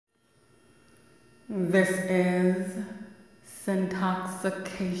This is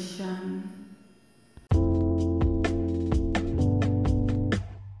Syntoxication.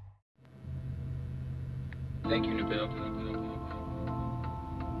 Thank you, Nabil.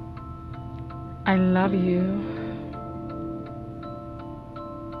 I love you.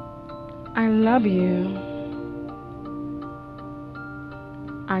 I love you.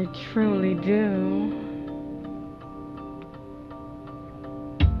 I truly do.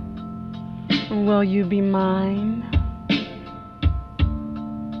 Will you be mine?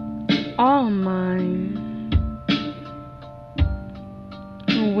 All mine.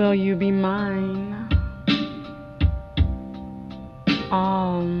 Will you be mine?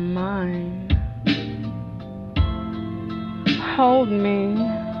 All mine. Hold me.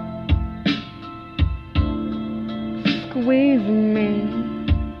 Squeeze me.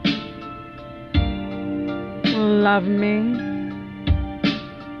 Love me.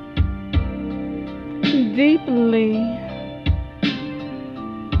 Deeply.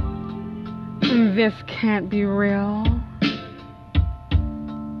 This can't be real.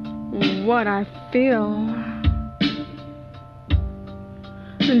 What I feel.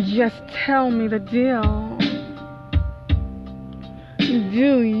 Just tell me the deal.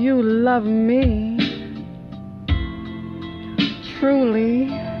 Do you love me?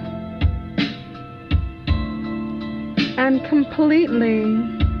 Truly and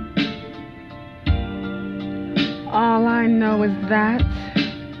completely. All I know is that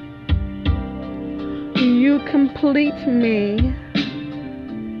you complete me.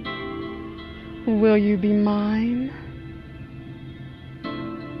 Will you be mine?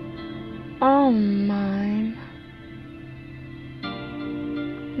 All mine.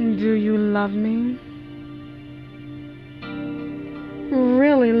 Do you love me?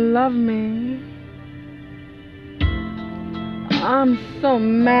 Really love me? I'm so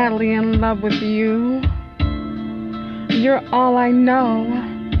madly in love with you. You're all I know.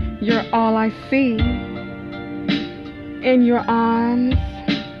 You're all I see. In your arms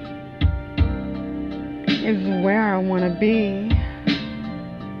is where I want to be.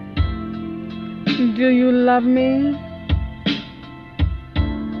 Do you love me?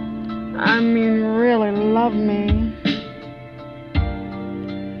 I mean, really love me.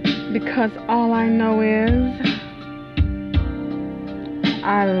 Because all I know is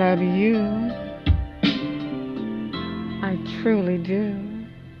I love you. I truly do.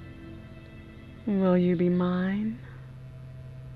 Will you be mine?